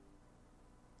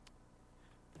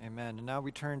Amen. And now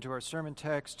we turn to our sermon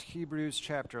text, Hebrews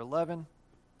chapter 11.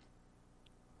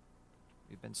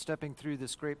 We've been stepping through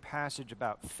this great passage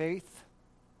about faith.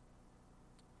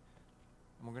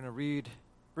 And we're going to read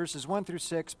verses 1 through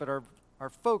 6, but our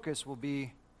focus will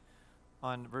be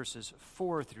on verses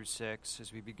 4 through 6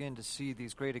 as we begin to see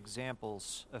these great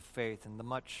examples of faith and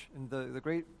the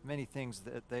great many things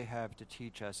that they have to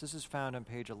teach us. This is found on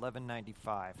page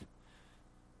 1195.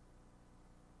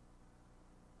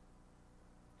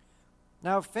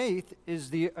 Now, faith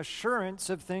is the assurance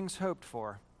of things hoped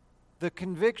for, the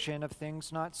conviction of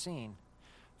things not seen.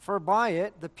 For by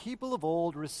it the people of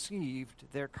old received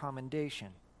their commendation.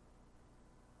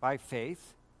 By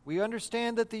faith, we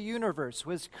understand that the universe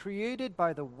was created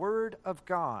by the Word of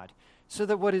God, so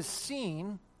that what is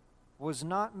seen was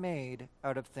not made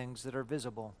out of things that are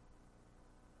visible.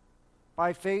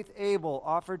 By faith, Abel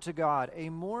offered to God a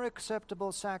more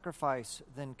acceptable sacrifice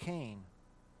than Cain,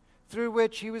 through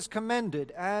which he was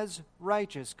commended as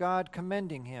righteous, God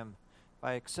commending him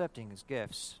by accepting his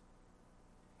gifts.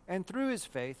 And through his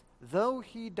faith, though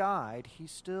he died, he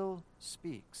still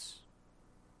speaks.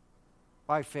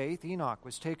 By faith, Enoch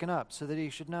was taken up so that he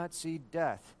should not see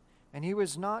death, and he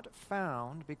was not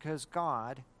found because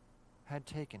God had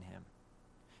taken him.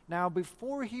 Now,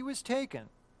 before he was taken,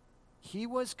 he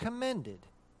was commended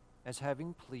as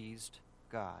having pleased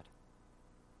God.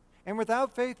 And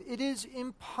without faith, it is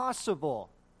impossible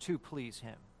to please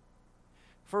him.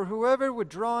 For whoever would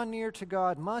draw near to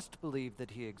God must believe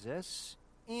that he exists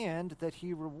and that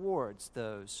he rewards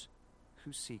those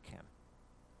who seek him.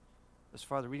 Thus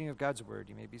far, the reading of God's word.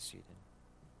 You may be seated.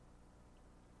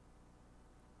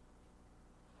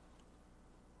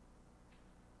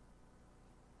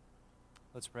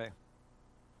 Let's pray.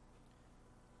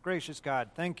 Gracious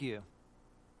God, thank you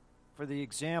for the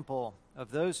example of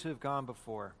those who have gone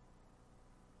before,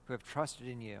 who have trusted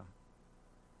in you.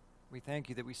 We thank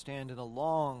you that we stand in a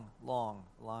long, long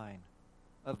line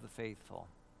of the faithful.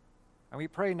 And we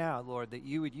pray now, Lord, that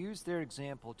you would use their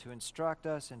example to instruct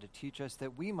us and to teach us,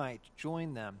 that we might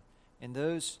join them in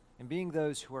being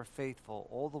those who are faithful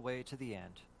all the way to the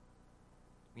end.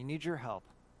 We need your help,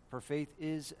 for faith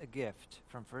is a gift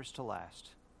from first to last.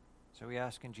 So we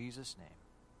ask in Jesus'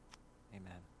 name.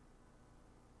 Amen.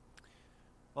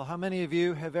 Well, how many of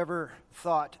you have ever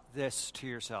thought this to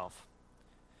yourself?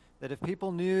 That if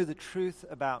people knew the truth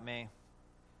about me,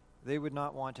 they would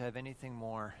not want to have anything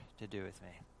more to do with me.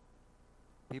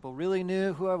 People really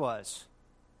knew who I was,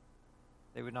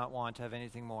 they would not want to have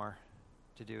anything more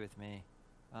to do with me.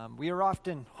 We are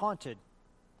often haunted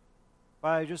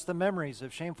by just the memories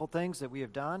of shameful things that we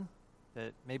have done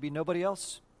that maybe nobody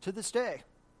else to this day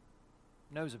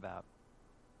knows about.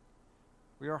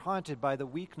 We are haunted by the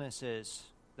weaknesses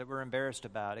that we're embarrassed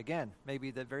about. Again,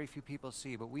 maybe that very few people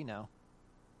see, but we know.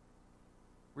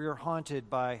 We are haunted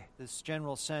by this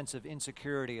general sense of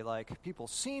insecurity, like people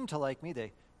seem to like me,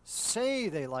 they say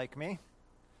they like me,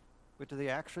 but do they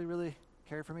actually really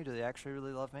care for me? Do they actually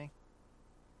really love me?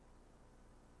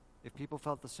 If people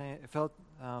felt the same, if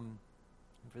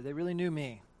they really knew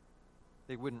me,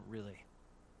 they wouldn't really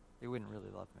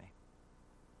love me.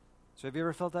 So have you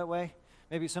ever felt that way?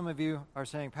 Maybe some of you are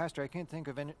saying, Pastor, I can't think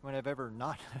of when I've ever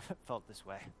not felt this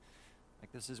way.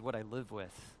 Like this is what I live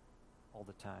with all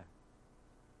the time.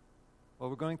 Well,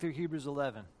 we're going through Hebrews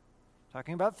 11,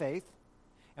 talking about faith.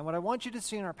 And what I want you to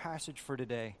see in our passage for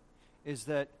today is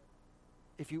that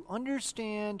if you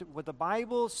understand what the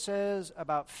Bible says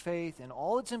about faith and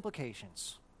all its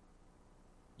implications,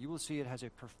 you will see it has a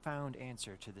profound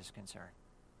answer to this concern.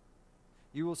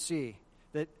 You will see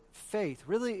that faith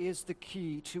really is the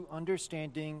key to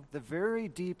understanding the very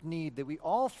deep need that we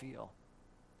all feel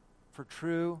for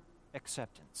true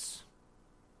acceptance.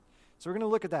 So we're going to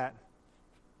look at that.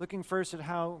 Looking first at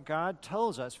how God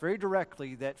tells us very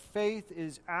directly that faith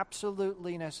is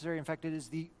absolutely necessary. In fact, it is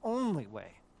the only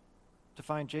way to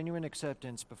find genuine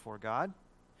acceptance before God.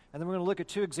 And then we're going to look at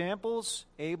two examples,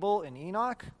 Abel and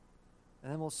Enoch.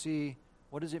 And then we'll see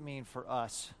what does it mean for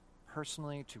us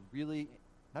personally to really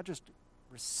not just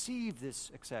receive this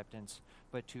acceptance,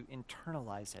 but to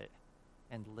internalize it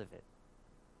and live it.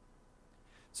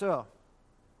 So,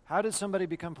 how does somebody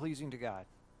become pleasing to God?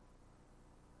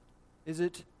 Is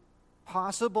it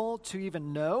possible to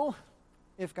even know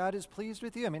if God is pleased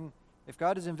with you? I mean, if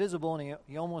God is invisible and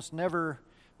he almost never,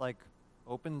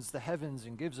 opens the heavens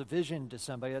and gives a vision to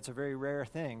somebody, that's a very rare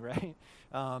thing, right?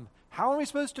 How are we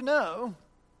supposed to know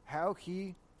how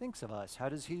he thinks of us? How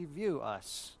does he view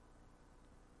us?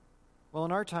 Well,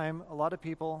 in our time, a lot of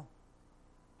people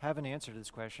have an answer to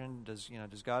this question.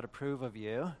 Does God approve of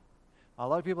you? A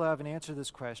lot of people have an answer to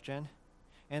this question.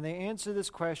 and they answer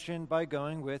this question by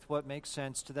going with what makes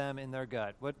sense to them in their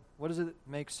gut. What does it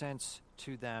make sense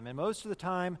to them? And most of the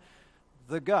time,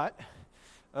 the gut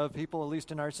of people, at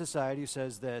least in our society,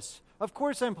 says this: of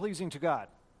course I'm pleasing to God.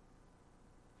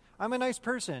 I'm a nice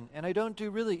person, and I don't do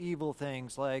really evil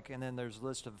things like, and then there's a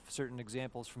list of certain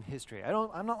examples from history.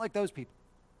 I'm not like those people.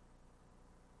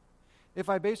 If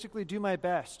I basically do my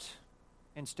best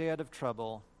and stay out of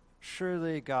trouble,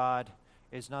 surely God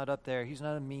is not up there. He's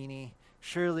not a meanie.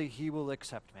 Surely he will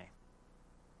accept me.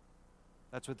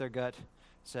 That's what their gut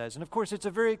says. And of course, it's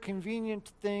a very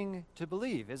convenient thing to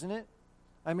believe, isn't it?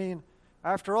 I mean,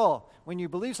 after all, when you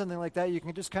believe something like that, you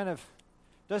can just kind of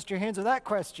dust your hands of that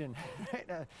question.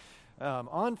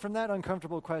 On from that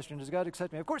uncomfortable question, does God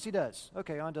accept me? Of course he does.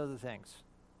 Okay, on to other things.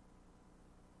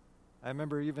 I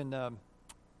remember even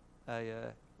I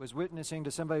was witnessing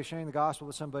to somebody, sharing the gospel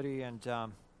with somebody, and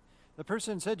the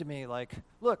person said to me, like,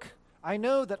 look, I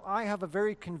know that I have a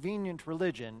very convenient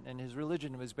religion, and his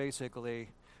religion was basically,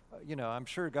 I'm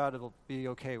sure God will be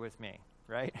okay with me,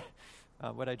 right?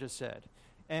 What I just said.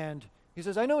 And he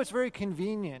says, I know it's very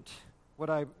convenient what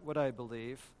I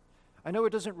believe. I know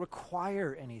it doesn't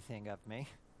require anything of me,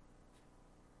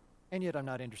 and yet I'm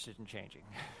not interested in changing,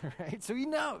 right? So he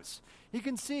knows. He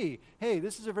can see, hey,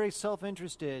 this is a very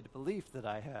self-interested belief that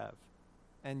I have,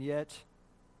 and yet,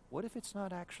 what if it's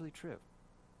not actually true?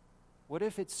 What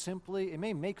if it's simply, it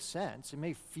may make sense, it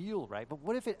may feel right, but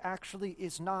what if it actually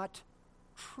is not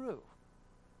true?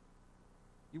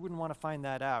 You wouldn't want to find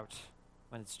that out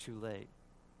when it's too late.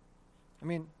 I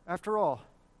mean, after all,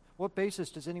 what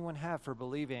basis does anyone have for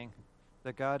believing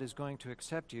that God is going to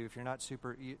accept you if you're not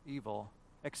super evil,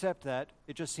 except that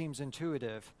it just seems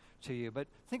intuitive to you? But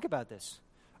think about this.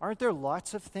 Aren't there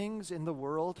lots of things in the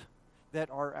world that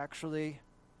are actually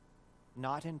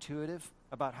not intuitive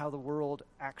about how the world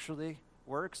actually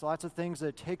works? Lots of things that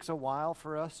it takes a while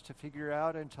for us to figure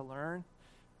out and to learn?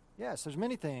 Yes, there's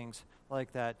many things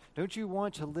like that. Don't you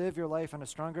want to live your life on a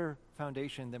stronger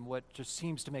foundation than what just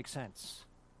seems to make sense?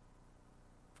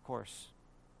 Of course.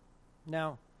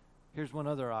 Now, here's one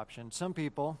other option. Some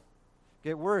people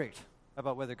get worried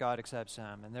about whether God accepts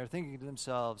them, and they're thinking to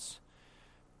themselves,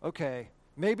 okay,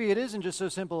 maybe it isn't just so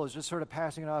simple as just sort of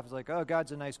passing it off as like, oh,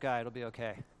 God's a nice guy, it'll be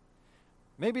okay.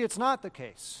 Maybe it's not the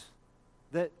case.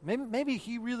 That maybe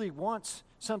he really wants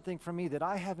something from me that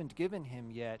I haven't given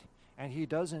him yet, and he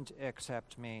doesn't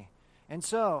accept me. And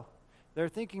so they're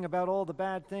thinking about all the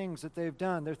bad things that they've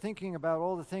done. They're thinking about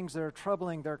all the things that are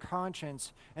troubling their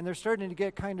conscience, and they're starting to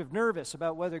get kind of nervous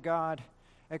about whether God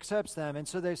accepts them. And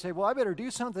so they say, well, I better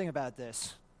do something about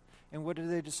this. And what do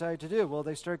they decide to do? Well,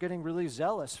 they start getting really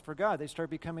zealous for God. They start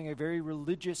becoming a very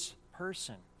religious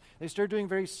person. They start doing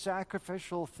very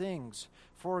sacrificial things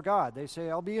for God. They say,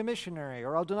 I'll be a missionary,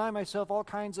 or I'll deny myself all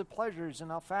kinds of pleasures,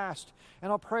 and I'll fast,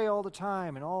 and I'll pray all the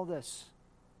time, and all this.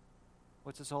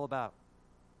 What's this all about?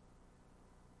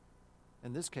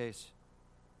 In this case,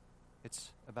 it's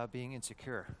about being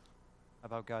insecure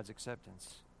about God's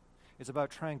acceptance. It's about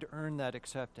trying to earn that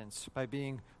acceptance by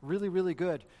being really, really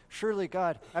good. Surely,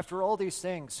 God, after all these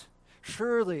things,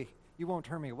 surely you won't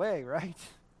turn me away, right?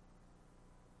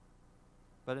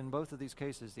 But in both of these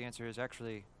cases, the answer is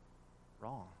actually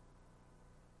wrong.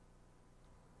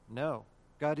 No,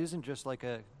 God isn't just like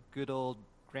a good old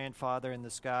grandfather in the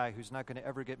sky who's not going to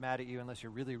ever get mad at you unless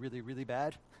you're really, really, really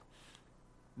bad.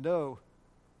 No,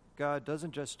 God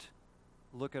doesn't just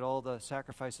look at all the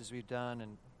sacrifices we've done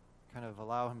and kind of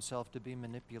allow himself to be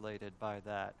manipulated by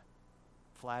that,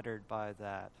 flattered by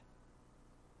that.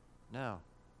 No,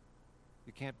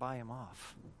 you can't buy him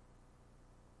off.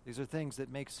 These are things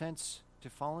that make sense to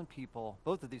fallen people.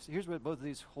 Both of these, here's what both of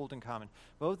these hold in common.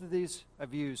 Both of these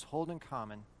views hold in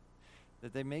common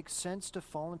that they make sense to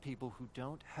fallen people who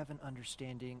don't have an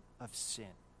understanding of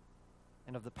sin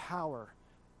and of the power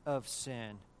of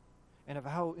sin and of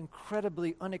how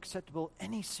incredibly unacceptable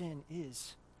any sin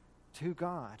is to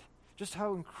God. Just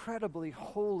how incredibly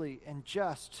holy and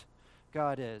just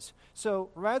God is. So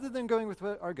rather than going with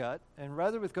our gut, and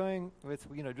rather with going with,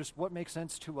 just what makes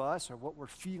sense to us or what we're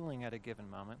feeling at a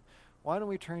given moment, why don't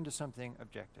we turn to something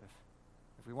objective?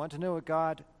 If we want to know what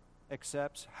God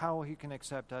accepts, how he can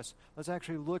accept us, let's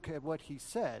actually look at what he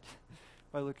said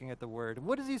by looking at the word. And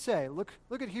what does he say? Look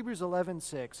at Hebrews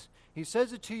 11:6. He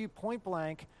says it to you point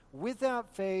blank, without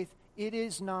faith it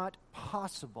is not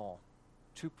possible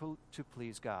to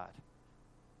please God.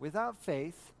 Without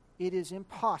faith, it is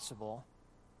impossible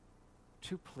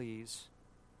to please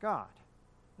God.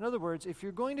 In other words, if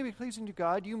you're going to be pleasing to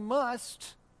God, you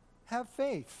must have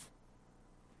faith.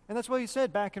 And that's what he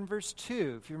said back in verse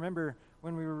 2. If you remember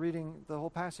when we were reading the whole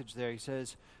passage there, he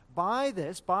says, by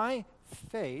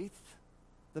faith,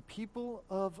 the people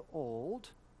of old,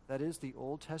 that is, the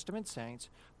Old Testament saints,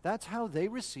 that's how they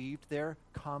received their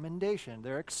commendation,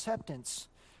 their acceptance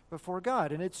before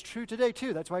God. And it's true today,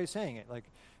 too. That's why he's saying it. Like,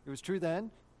 it was true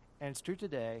then, and it's true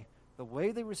today. The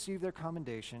way they received their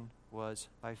commendation was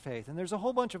by faith. And there's a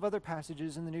whole bunch of other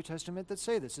passages in the New Testament that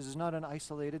say this. This is not an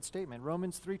isolated statement.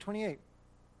 Romans 3:28.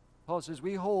 Paul says,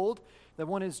 we hold that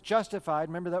one is justified.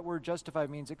 Remember that word justified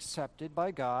means accepted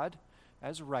by God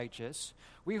as righteous.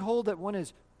 We hold that one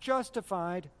is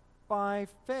justified by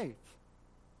faith,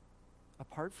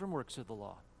 apart from works of the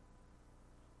law.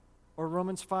 Or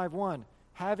Romans 5:1,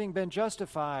 having been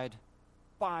justified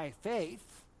by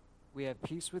faith, we have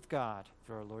peace with God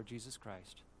through our Lord Jesus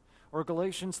Christ. Or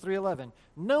Galatians 3:11,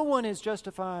 no one is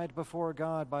justified before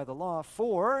God by the law,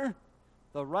 for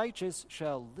the righteous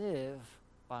shall live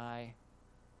by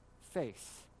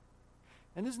faith.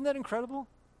 And isn't that incredible?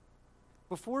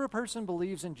 Before a person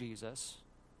believes in Jesus,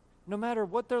 no matter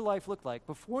what their life looked like,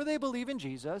 before they believe in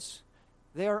Jesus,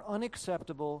 they are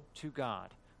unacceptable to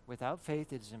God. Without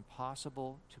faith, it is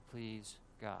impossible to please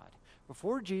God.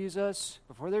 Before Jesus,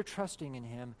 before they're trusting in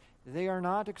him, they are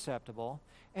not acceptable.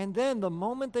 And then the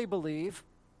moment they believe,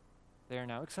 they are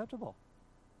now acceptable.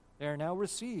 They are now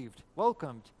received,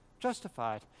 welcomed,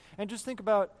 justified. And just think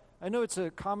about, I know it's a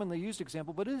commonly used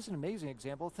example, but it is an amazing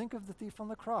example. Think of the thief on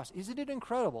the cross. Isn't it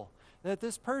incredible that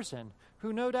this person,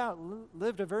 who no doubt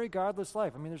lived a very godless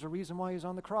life, I mean, there's a reason why he's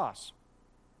on the cross.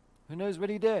 Who knows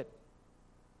what he did?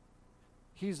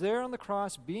 He's there on the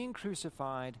cross being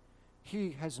crucified.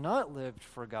 He has not lived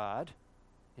for God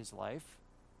his life,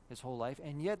 his whole life,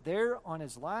 and yet there on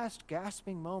his last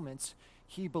gasping moments,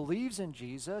 he believes in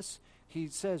Jesus. He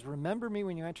says, remember me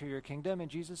when you enter your kingdom,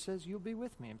 and Jesus says, you'll be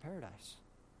with me in paradise.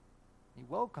 He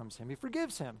welcomes him. He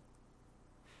forgives him.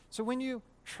 So when you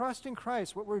trust in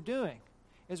Christ, what we're doing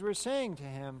is we're saying to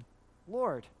him,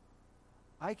 Lord,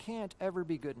 I can't ever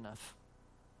be good enough.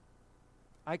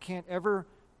 I can't ever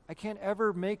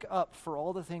make up for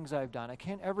all the things I've done. I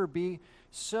can't ever be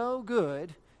so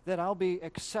good that I'll be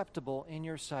acceptable in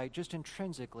your sight just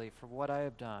intrinsically for what I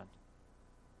have done.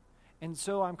 And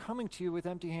so I'm coming to you with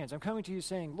empty hands. I'm coming to you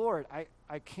saying, Lord,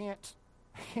 I can't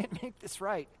make this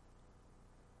right.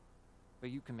 But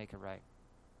you can make it right.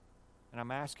 And I'm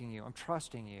asking you, I'm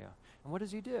trusting you. And what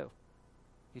does he do?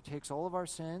 He takes all of our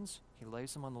sins, he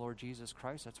lays them on the Lord Jesus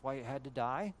Christ. That's why he had to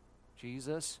die.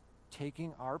 Jesus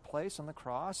taking our place on the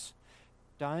cross,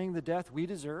 dying the death we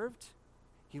deserved.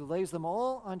 He lays them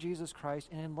all on Jesus Christ,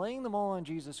 and in laying them all on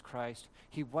Jesus Christ,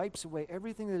 he wipes away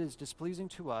everything that is displeasing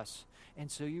to us, and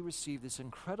so you receive this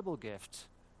incredible gift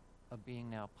of being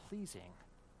now pleasing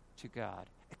to God,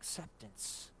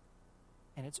 acceptance.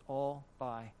 And it's all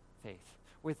by faith.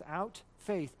 Without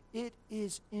faith, it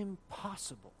is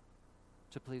impossible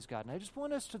to please God. And I just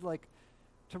want us to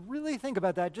really think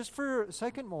about that just for a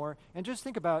second more, and just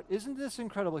think about, isn't this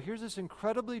incredible? Here's this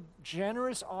incredibly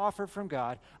generous offer from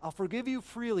God. I'll forgive you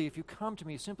freely if you come to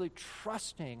me, simply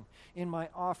trusting in my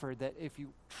offer that if you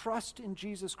trust in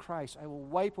Jesus Christ, I will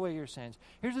wipe away your sins.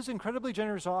 Here's this incredibly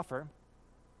generous offer,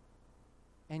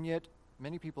 and yet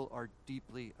many people are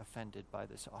deeply offended by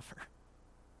this offer.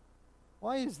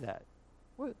 Why is that?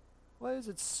 Why is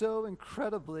it so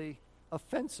incredibly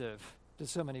offensive to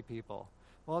so many people?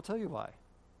 Well, I'll tell you why.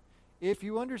 If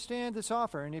you understand this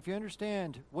offer, and if you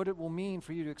understand what it will mean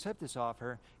for you to accept this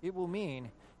offer, it will mean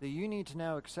that you need to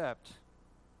now accept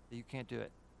that you can't do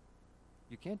it.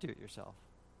 You can't do it yourself.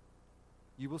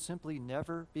 You will simply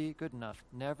never be good enough,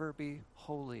 never be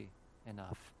holy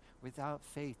enough. Without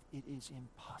faith, it is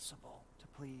impossible to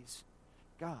please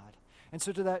God. And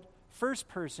so to that first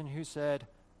person who said,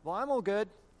 well, I'm all good.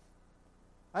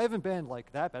 I haven't been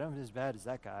like that, but I'm as bad as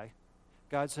that guy.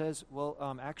 God says, well,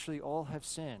 actually all have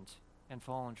sinned and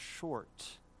fallen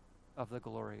short of the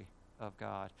glory of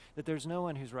God. That there's no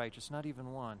one who's righteous, not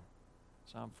even one.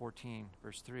 Psalm 14,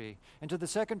 verse 3. And to the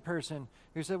second person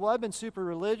who said, well, I've been super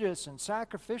religious and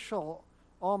sacrificial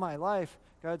all my life,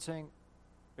 God's saying,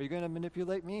 are you going to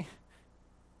manipulate me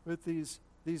with these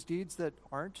deeds that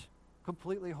aren't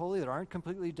completely holy, that aren't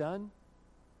completely done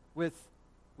with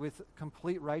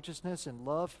complete righteousness and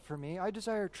love for me? I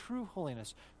desire true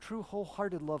holiness, true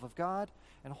wholehearted love of God,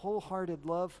 and wholehearted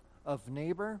love of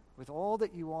neighbor with all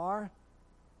that you are.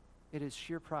 It is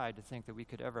sheer pride to think that we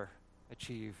could ever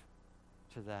achieve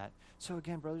to that. So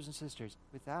again, brothers and sisters,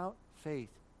 without faith,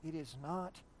 it is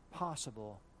not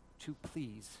possible to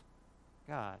please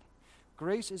God.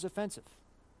 Grace is offensive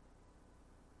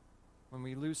when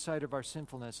we lose sight of our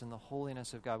sinfulness and the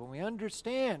holiness of God. When we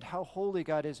understand how holy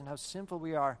God is and how sinful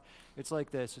we are, it's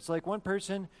like this. It's like one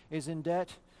person is in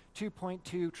debt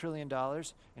 $2.2 trillion,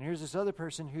 and here's this other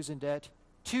person who's in debt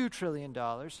 $2 trillion.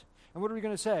 And what are we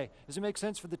going to say? Does it make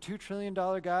sense for the $2 trillion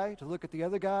guy to look at the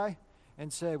other guy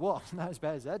and say, well, not as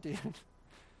bad as that dude?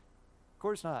 Of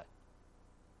course not.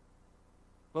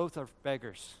 Both are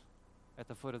beggars at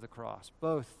the foot of the cross.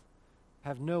 Both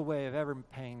have no way of ever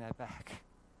paying that back.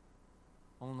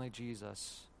 Only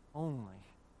Jesus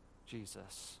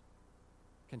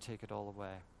can take it all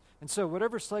away. And so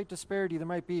whatever slight disparity there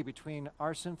might be between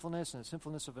our sinfulness and the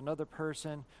sinfulness of another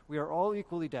person, we are all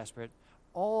equally desperate.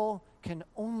 All can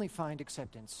only find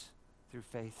acceptance through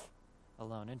faith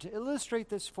alone. And to illustrate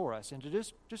this for us and to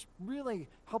just really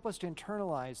help us to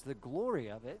internalize the glory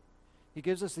of it, he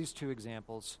gives us these two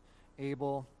examples,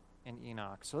 Abel and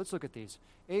Enoch. So let's look at these.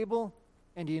 Abel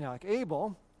and Enoch.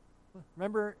 Abel,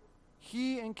 remember,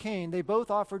 he and Cain, they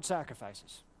both offered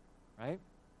sacrifices, right?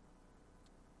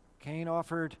 Cain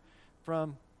offered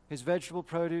from his vegetable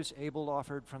produce, Abel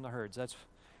offered from the herds.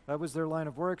 That was their line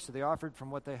of work, so they offered from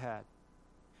what they had.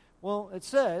 Well, it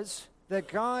says that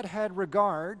God had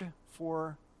regard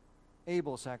for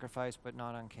Abel's sacrifice, but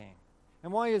not on Cain.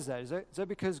 And why is that? Is that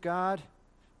because God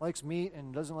likes meat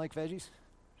and doesn't like veggies?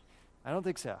 I don't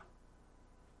think so.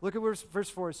 Look at what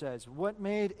verse 4 says. What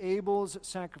made Abel's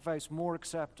sacrifice more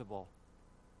acceptable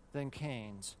than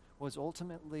Cain's was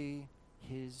ultimately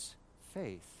his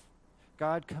faith.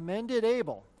 God commended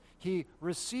Abel. He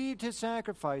received his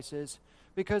sacrifices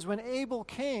because when Abel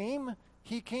came,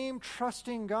 he came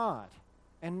trusting God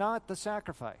and not the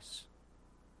sacrifice.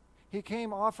 He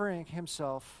came offering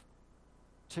himself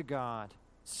to God,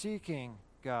 seeking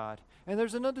God. And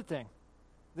there's another thing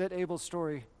that Abel's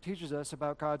story teaches us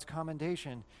about God's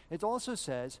commendation. It also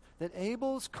says that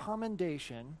Abel's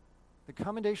commendation, the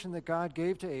commendation that God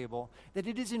gave to Abel, that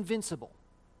it is invincible.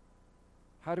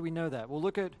 How do we know that? Well,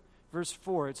 look at verse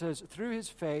 4. It says, through his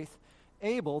faith,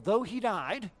 Abel, though he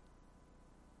died,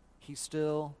 he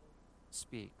still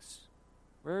speaks.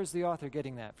 Where is the author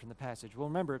getting that from the passage? Well,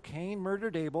 remember, Cain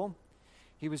murdered Abel.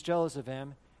 He was jealous of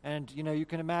him. And, you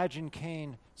can imagine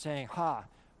Cain saying,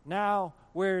 now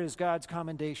where is God's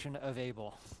commendation of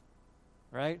Abel?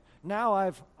 Right? Now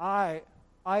I've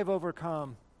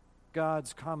overcome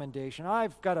God's commendation.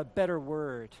 I've got a better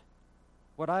word.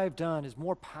 What I've done is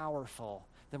more powerful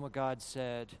than what God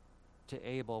said to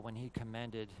Abel when he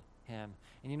commended him.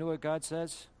 And you know what God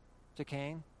says to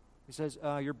Cain? He says,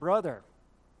 your brother,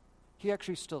 he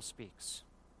actually still speaks.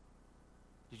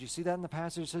 Did you see that in the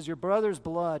passage? It says, your brother's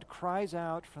blood cries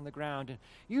out from the ground. And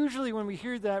usually when we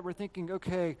hear that, we're thinking,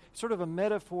 okay, sort of a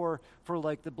metaphor for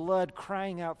like the blood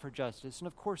crying out for justice. And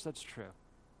of course that's true.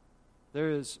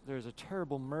 There's a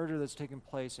terrible murder that's taken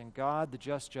place, and God, the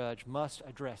just judge, must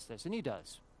address this. And he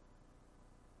does.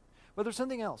 But there's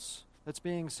something else that's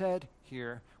being said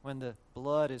here when the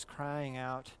blood is crying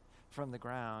out from the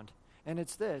ground. And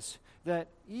it's this, that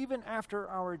even after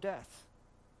our death,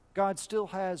 God still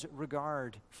has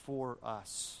regard for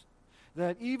us.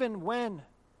 That even when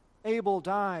Abel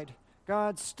died,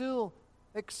 God still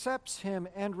accepts him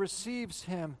and receives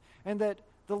him. And that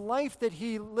the life that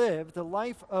he lived, the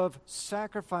life of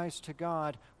sacrifice to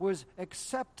God, was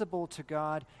acceptable to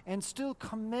God and still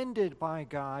commended by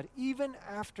God even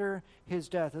after his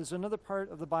death. As another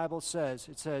part of the Bible says,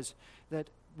 it says that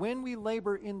when we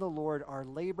labor in the Lord, our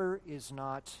labor is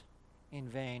not in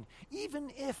vain.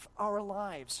 Even if our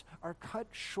lives are cut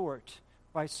short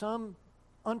by some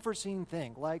unforeseen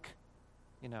thing, like,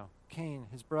 Cain,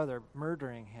 his brother,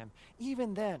 murdering him,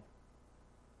 even then,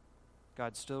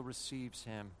 God still receives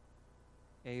him,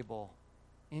 Abel,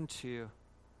 into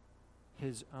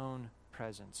his own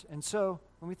presence. And so,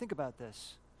 when we think about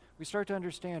this, we start to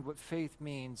understand what faith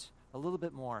means a little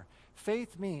bit more.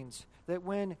 Faith means that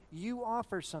when you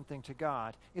offer something to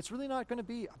God, it's really not going to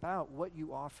be about what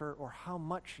you offer or how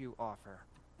much you offer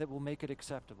that will make it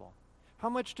acceptable. How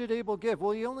much did Abel give?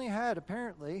 Well, he only had,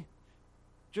 apparently,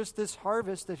 just this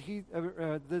harvest that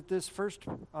this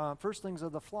firstlings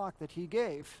of the flock that he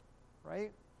gave,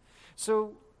 right?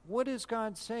 So what does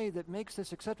God say that makes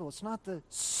this acceptable? It's not the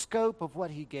scope of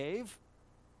what he gave.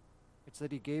 It's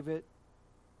that he gave it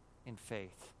in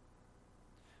faith.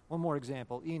 One more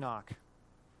example, Enoch.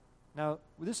 Now,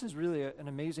 this is really an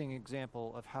amazing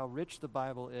example of how rich the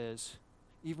Bible is,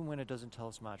 even when it doesn't tell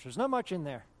us much. There's not much in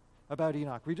there about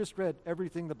Enoch. We just read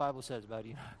everything the Bible says about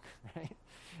Enoch, right?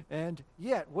 And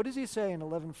yet, what does he say in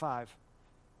 11:5?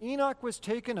 Enoch was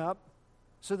taken up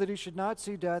so that he should not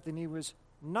see death, and he was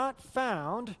not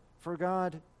found, for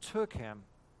God took him.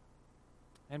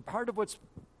 And part of what's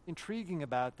intriguing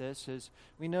about this is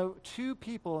we know two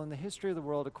people in the history of the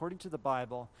world, according to the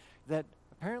Bible, that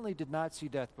apparently did not see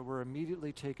death but were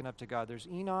immediately taken up to God. There's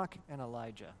Enoch and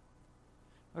Elijah.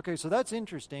 Okay, so that's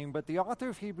interesting, but the author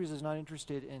of Hebrews is not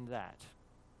interested in that.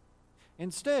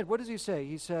 Instead, what does he say?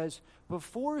 He says,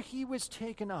 before he was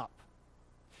taken up,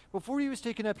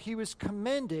 he was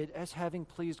commended as having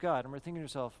pleased God. And we're thinking to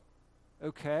yourself,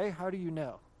 okay, how do you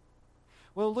know?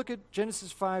 Well, look at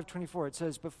Genesis 5:24. It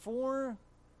says, before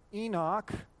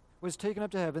Enoch was taken up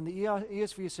to heaven, the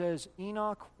ESV says,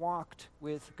 Enoch walked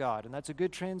with God. And that's a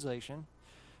good translation.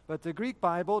 But the Greek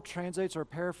Bible translates or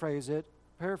paraphrases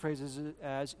it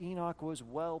as Enoch was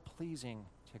well-pleasing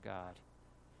to God.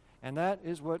 And that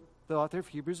is what the author of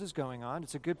Hebrews is going on.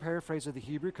 It's a good paraphrase of the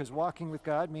Hebrew because walking with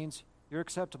God means you're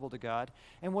acceptable to God.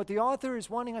 And what the author is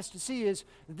wanting us to see is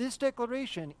this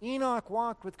declaration, Enoch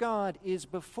walked with God, is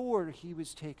before he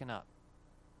was taken up.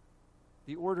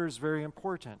 The order is very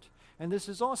important. And this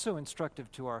is also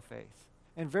instructive to our faith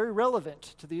and very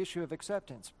relevant to the issue of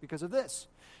acceptance because of this.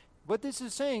 What this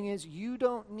is saying is you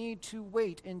don't need to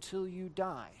wait until you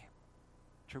die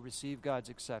to receive God's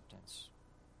acceptance.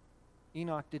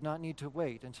 Enoch did not need to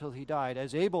wait until he died,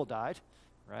 as Abel died,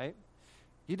 right?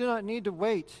 He did not need to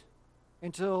wait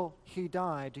until he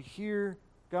died to hear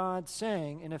God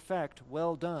saying, in effect,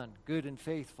 well done, good and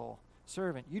faithful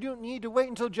servant. You don't need to wait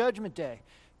until Judgment Day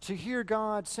to hear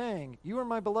God saying, you are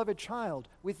my beloved child.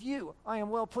 With you I am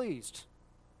well pleased.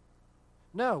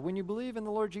 No, when you believe in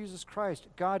the Lord Jesus Christ,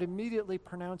 God immediately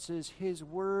pronounces his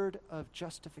word of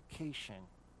justification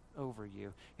over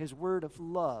you, his word of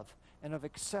love and of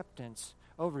acceptance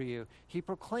over you. He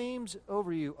proclaims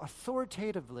over you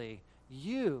authoritatively,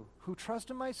 you who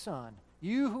trust in my Son,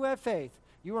 you who have faith,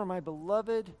 you are my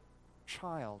beloved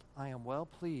child. I am well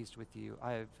pleased with you.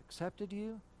 I have accepted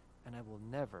you, and I will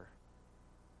never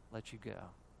let you go.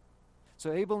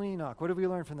 So Abel and Enoch, what have we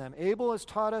learned from them? Abel has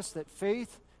taught us that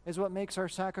faith is what makes our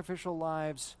sacrificial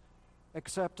lives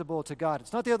acceptable to God.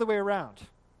 It's not the other way around,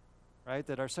 right?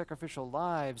 That our sacrificial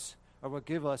lives are what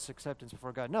give us acceptance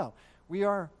before God. No, we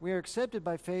are accepted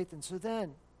by faith, and so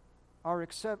then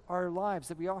our lives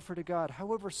that we offer to God,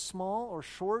 however small or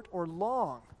short or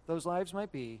long those lives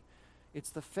might be, it's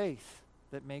the faith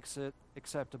that makes it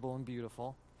acceptable and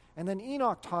beautiful. And then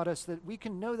Enoch taught us that we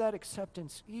can know that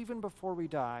acceptance even before we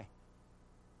die,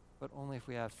 but only if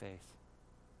we have faith.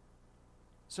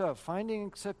 So, finding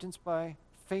acceptance by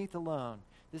faith alone,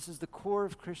 this is the core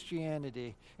of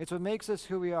Christianity. It's what makes us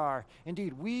who we are.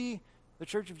 Indeed, we, the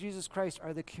Church of Jesus Christ,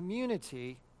 are the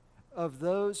community of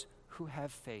those who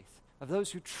have faith, of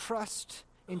those who trust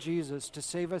in Jesus to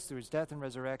save us through his death and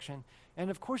resurrection. And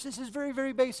of course, this is very,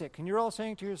 very basic. And you're all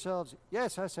saying to yourselves,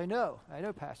 yes, I know,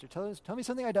 Pastor. Tell me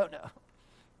something I don't know.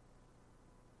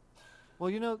 Well,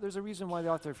 you know, there's a reason why the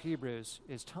author of Hebrews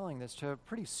is telling this to a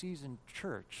pretty seasoned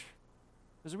church.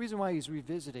 There's a reason why he's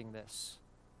revisiting this.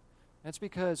 And it's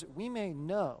because we may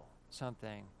know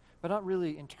something, but not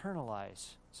really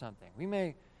internalize something. We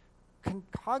may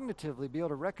cognitively be able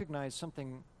to recognize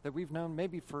something that we've known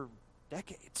maybe for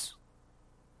decades,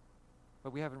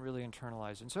 but we haven't really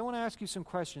internalized. And so I want to ask you some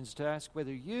questions to ask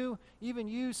whether you, even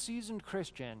you, seasoned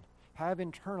Christian, have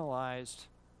internalized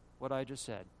what I just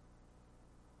said.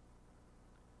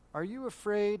 Are you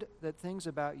afraid that things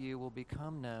about you will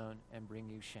become known and bring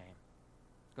you shame?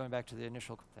 Going back to the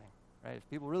initial thing, right? If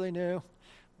people really knew,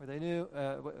 or they knew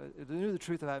the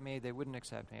truth about me, they wouldn't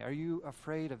accept me. Are you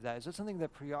afraid of that? Is that something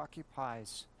that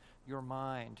preoccupies your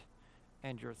mind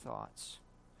and your thoughts?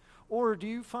 Or do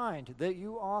you find that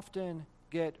you often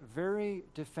get very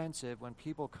defensive when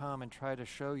people come and try to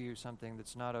show you something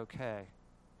that's not okay?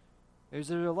 Is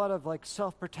there a lot of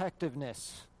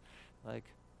self-protectiveness?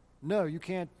 No, you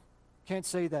can't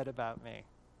say that about me.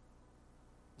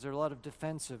 Is there a lot of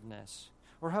defensiveness?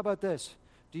 Or how about this?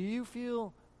 Do you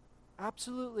feel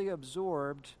absolutely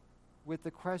absorbed with the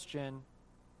question,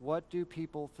 what do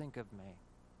people think of me?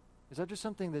 Is that just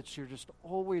something that you're just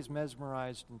always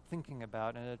mesmerized and thinking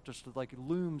about, and it just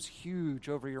looms huge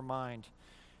over your mind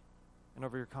and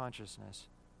over your consciousness?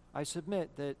 I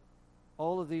submit that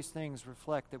all of these things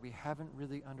reflect that we haven't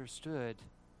really understood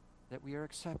that we are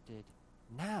accepted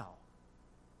now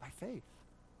by faith.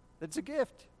 That's a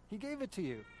gift. He gave it to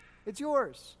you. It's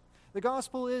yours. The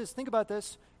gospel is, think about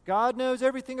this, God knows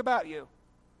everything about you,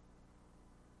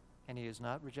 and he has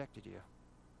not rejected you.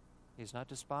 He has not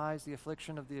despised the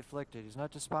affliction of the afflicted. He has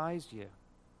not despised you.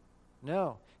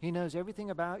 No, he knows everything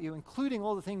about you, including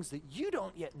all the things that you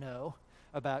don't yet know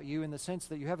about you in the sense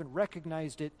that you haven't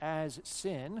recognized it as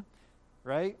sin,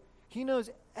 right? He knows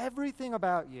everything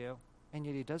about you, and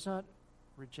yet he does not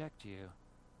reject you.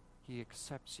 He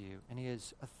accepts you, and he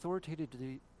has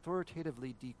authoritatively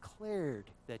declared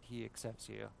that he accepts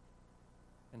you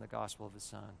in the gospel of his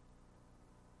Son.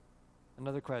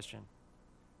 Another question.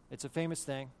 It's a famous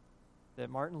thing that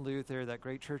Martin Luther, that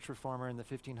great church reformer in the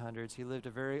 1500s, he lived a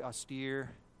very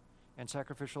austere and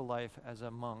sacrificial life as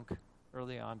a monk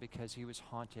early on because he was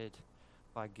haunted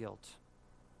by guilt,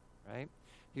 right?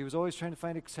 He was always trying to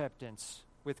find acceptance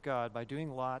with God by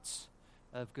doing lots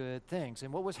of good things.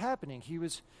 And what was happening? He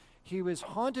was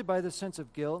haunted by this sense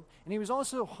of guilt, and he was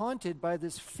also haunted by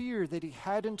this fear that he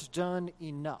hadn't done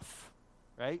enough,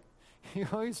 right? He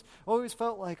always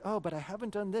felt like, oh, but I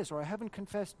haven't done this, or I haven't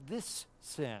confessed this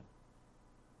sin.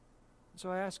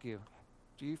 So I ask you,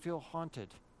 do you feel haunted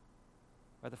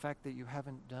by the fact that you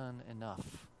haven't done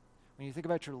enough? When you think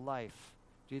about your life,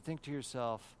 do you think to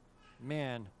yourself,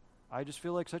 man, I just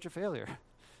feel like such a failure.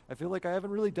 I feel like I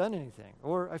haven't really done anything.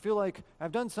 Or I feel like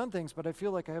I've done some things, but I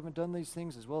feel like I haven't done these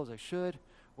things as well as I should.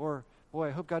 Or, boy,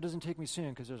 I hope God doesn't take me soon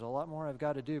because there's a lot more I've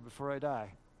got to do before I die.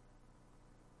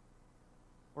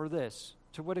 Or this,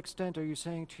 to what extent are you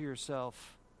saying to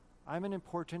yourself, I'm an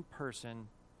important person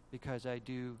because I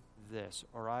do this,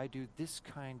 or I do this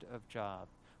kind of job,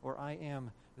 or I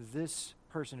am this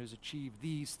person who's achieved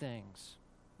these things.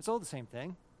 It's all the same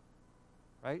thing,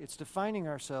 right? It's defining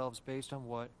ourselves based on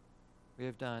what we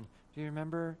have done. Do you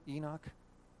remember Enoch?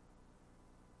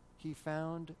 He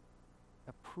found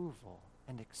approval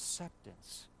and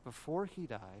acceptance before he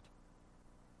died.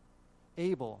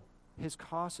 Abel, his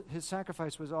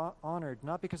sacrifice was honored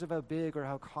not because of how big or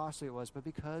how costly it was, but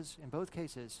because, in both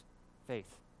cases,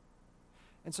 faith.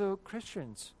 And so,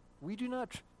 Christians, we do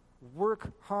not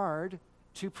work hard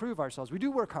to prove ourselves. We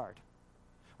do work hard.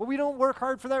 Well, we don't work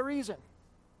hard for that reason.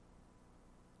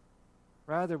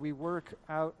 Rather, we work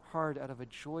hard out of a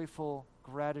joyful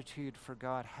gratitude for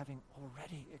God having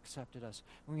already accepted us.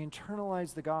 When we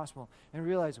internalize the gospel and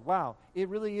realize, wow, it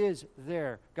really is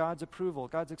there. God's approval,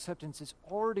 God's acceptance is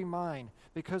already mine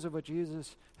because of what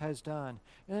Jesus has done.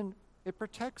 And it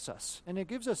protects us, and it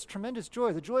gives us tremendous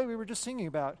joy, the joy we were just singing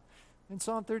about in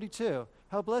Psalm 32.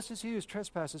 How blessed is he whose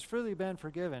trespass has freely been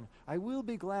forgiven. I will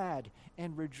be glad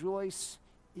and rejoice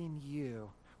in you.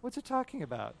 What's it talking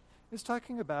about? It's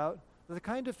talking about the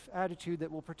kind of attitude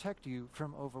that will protect you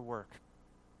from overwork,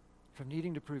 from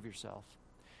needing to prove yourself.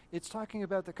 It's talking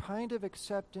about the kind of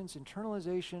acceptance,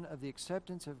 internalization of the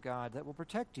acceptance of God that will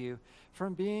protect you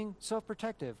from being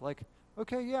self-protective. Like,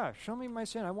 okay, yeah, show me my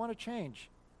sin. I want to change.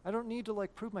 I don't need to,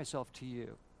 prove myself to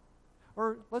you.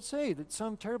 Or let's say that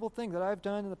some terrible thing that I've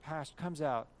done in the past comes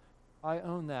out. I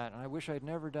own that, and I wish I'd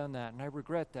never done that, and I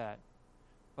regret that.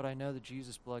 But I know that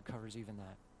Jesus' blood covers even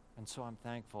that. And so I'm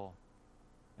thankful,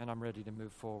 and I'm ready to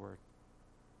move forward.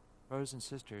 Brothers and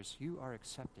sisters, you are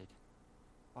accepted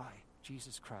by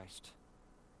Jesus Christ.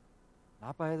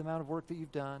 Not by the amount of work that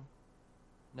you've done,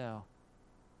 no,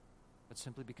 but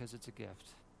simply because it's a gift.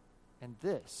 And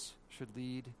this should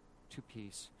lead to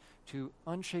peace, to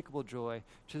unshakable joy,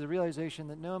 to the realization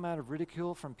that no amount of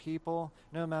ridicule from people,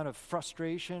 no amount of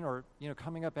frustration or,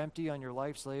 coming up empty on your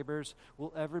life's labors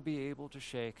will ever be able to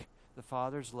shake the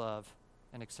Father's love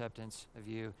and acceptance of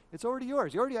you. It's already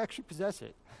yours. You already actually possess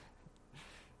it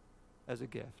as a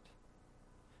gift.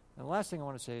 And the last thing I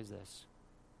want to say is this.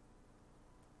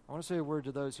 I want to say a word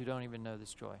to those who don't even know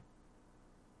this joy,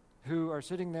 who are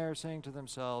sitting there saying to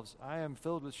themselves, I am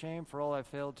filled with shame for all I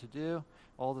failed to do,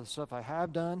 all the stuff I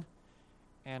have done,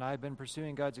 and I've been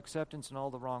pursuing God's acceptance in all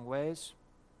the wrong ways.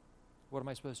 What am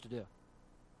I supposed to do?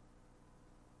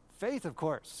 Faith, of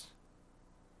course.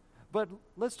 But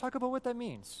let's talk about what that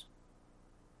means.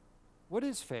 What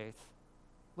is faith?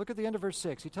 Look at the end of verse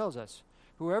 6. He tells us,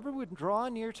 whoever would draw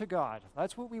near to God,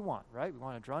 that's what we want, right? We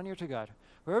want to draw near to God.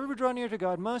 Whoever would draw near to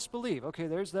God must believe. Okay,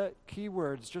 there's that key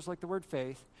word. It's just like the word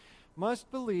faith. Must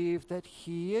believe that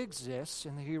he exists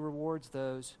and that he rewards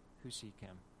those who seek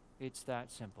him. It's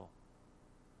that simple.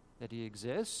 That he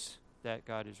exists, that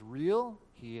God is real,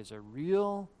 he is a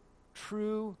real,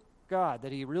 true God,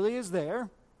 that he really is there.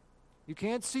 You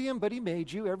can't see him, but he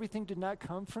made you. Everything did not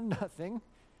come from nothing.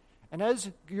 And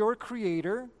as your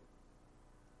creator,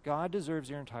 God deserves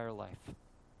your entire life.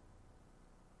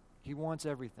 He wants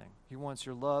everything. He wants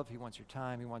your love, he wants your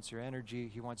time, he wants your energy,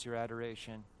 he wants your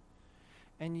adoration.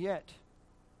 And yet,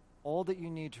 all that you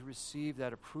need to receive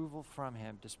that approval from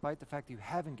him, despite the fact that you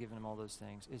haven't given him all those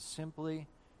things, is simply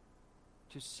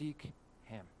to seek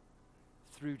him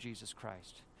through Jesus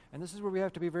Christ. And this is where we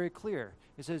have to be very clear.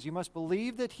 It says you must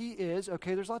believe that he is.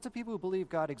 Okay, there's lots of people who believe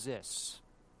God exists.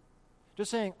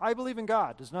 Just saying, I believe in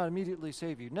God does not immediately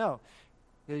save you. No,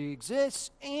 that he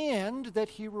exists and that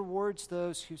he rewards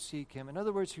those who seek him. In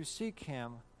other words, who seek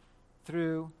him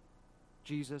through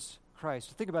Jesus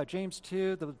Christ. Think about James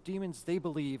 2, the demons, they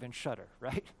believe and shudder,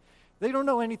 right? They don't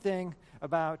know anything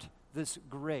about this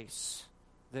grace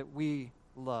that we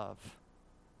love,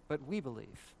 but we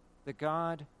believe. that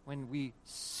God, when we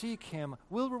seek him,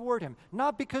 will reward him.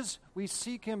 Not because we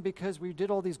seek him because we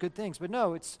did all these good things, but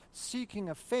no, it's seeking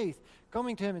of faith,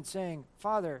 coming to him and saying,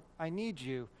 Father, I need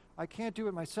you. I can't do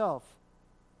it myself.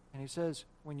 And he says,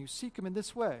 when you seek him in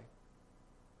this way,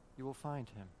 you will find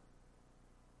him.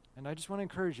 And I just want to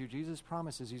encourage you, Jesus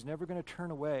promises he's never going to turn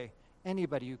away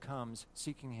anybody who comes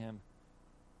seeking him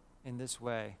in this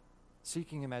way,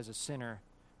 seeking him as a sinner.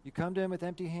 You come to him with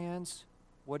empty hands,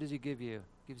 what does he give you?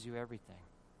 He gives you everything.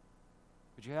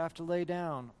 But you have to lay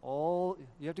down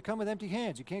you have to come with empty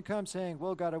hands. You can't come saying,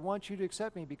 well, God, I want you to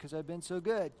accept me because I've been so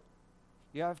good.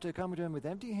 You have to come to him with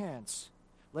empty hands.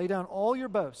 Lay down all your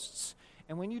boasts.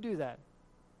 And when you do that,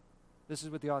 this is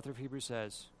what the author of Hebrews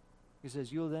says. He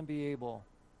says, you'll then be able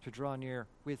to draw near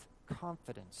with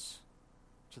confidence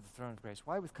to the throne of grace.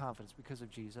 Why with confidence? Because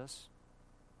of Jesus.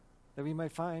 That we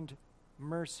might find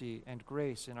mercy and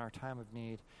grace in our time of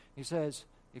need. He says,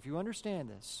 if you understand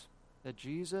this, that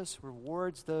Jesus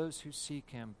rewards those who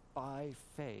seek him by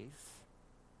faith,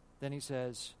 then he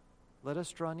says, let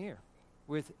us draw near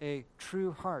with a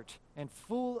true heart and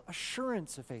full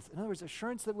assurance of faith. In other words,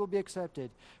 assurance that will be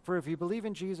accepted. For if you believe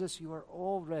in Jesus, you are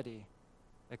already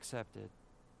accepted.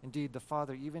 Indeed, the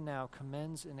Father even now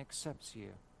commends and accepts you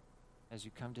as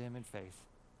you come to him in faith.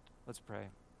 Let's pray.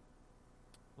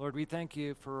 Lord, we thank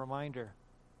you for a reminder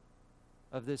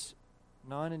of this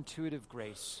non-intuitive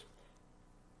grace.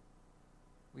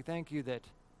 We thank you that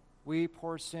we,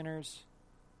 poor sinners,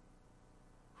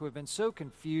 who have been so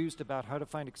confused about how to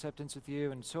find acceptance with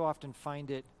you and so often find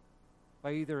it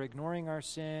by either ignoring our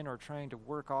sin or trying to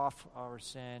work off our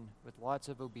sin with lots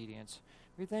of obedience,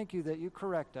 we thank you that you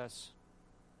correct us.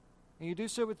 And you do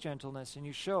so with gentleness, and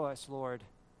you show us, Lord,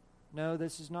 no,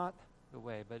 this is not the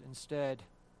way, but instead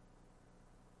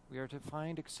we are to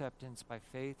find acceptance by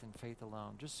faith and faith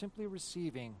alone, just simply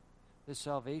receiving this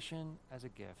salvation as a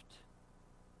gift.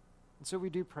 And so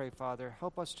we do pray, Father,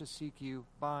 help us to seek you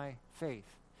by faith.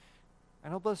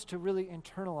 And help us to really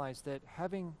internalize that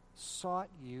having sought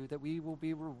you, that we will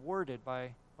be rewarded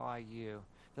by you.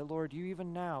 That, Lord, you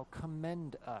even now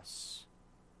commend us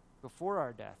before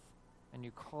our death, and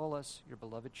you call us your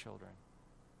beloved children.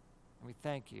 And we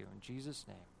thank you in Jesus'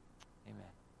 name. Amen.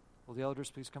 Will the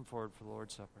elders please come forward for the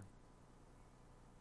Lord's Supper?